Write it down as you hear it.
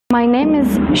My name is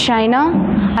Shaina.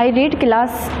 I read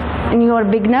class in your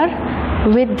beginner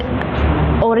with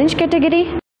orange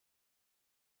category.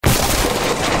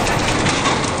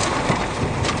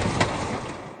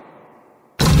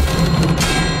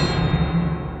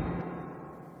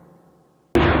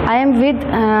 I am with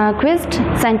Quest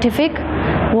Scientific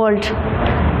World.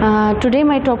 Today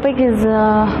my topic is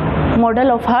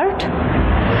model of heart.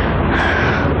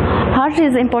 Heart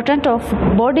is important of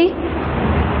body.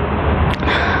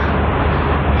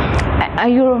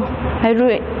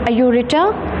 Aorta,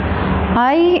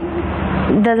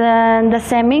 the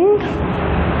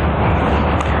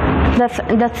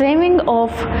swimming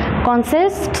of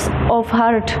consists of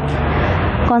heart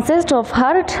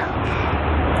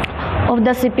of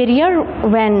the superior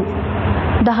vein,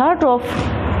 the heart of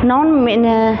non-main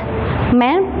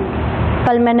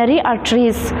pulmonary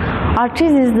arteries.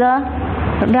 Arteries is the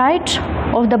right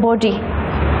of the body.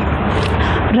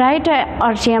 Right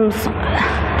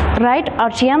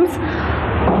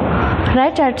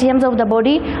atriums of the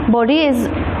body. Body is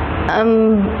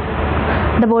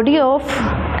the body of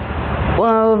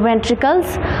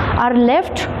ventricles are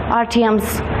left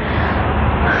atriums.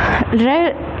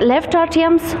 Left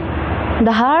atriums,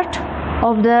 the heart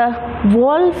of the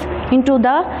valve into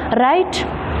the right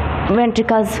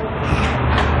ventricles.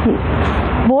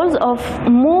 Balls of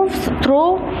moves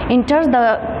through enters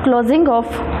the closing of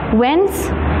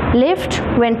veins, left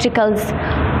ventricles.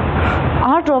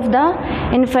 Heart of the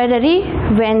inferior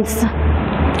veins.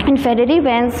 Inferior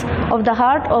veins of the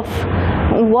heart of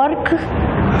work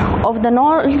of the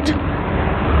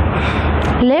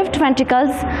left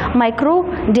ventricles.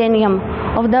 Microdynium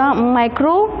of the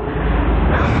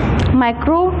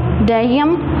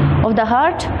microdynium of the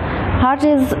heart. Heart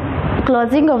is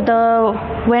closing of the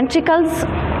ventricles.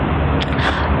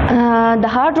 The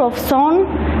heart of son,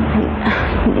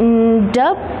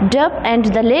 dub and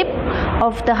the lip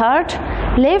of the heart.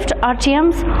 Left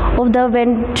atriums of the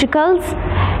ventricles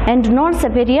and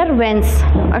non-superior veins.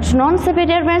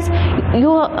 Non-superior veins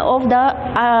of the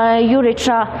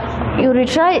urethra.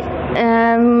 Urethra,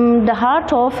 the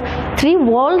heart of three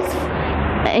walls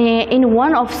in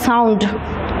one of sound.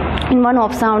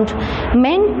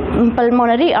 Main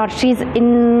pulmonary arteries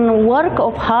in work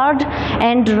of heart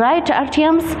and right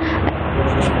atriums,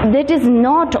 that is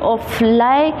not of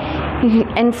lie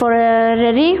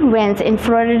inferior veins and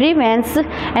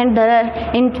the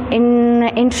in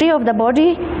entry of the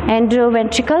body and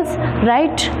ventricles.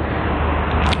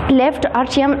 Left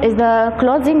atrium is the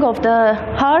closing of the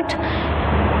heart.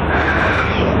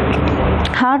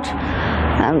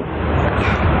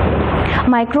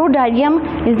 Microdynium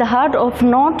is the heart of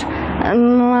not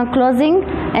closing,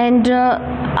 and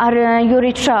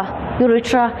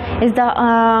urethra is the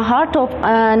heart of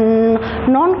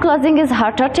non-closing is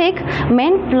heart attack.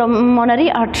 Main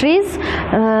pulmonary arteries,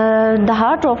 the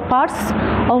heart of parts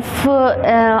of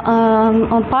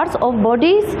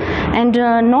bodies, and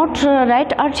not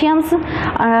right atriums.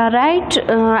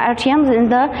 Atriums in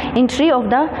the entry of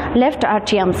the left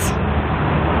atriums.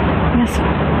 Yes.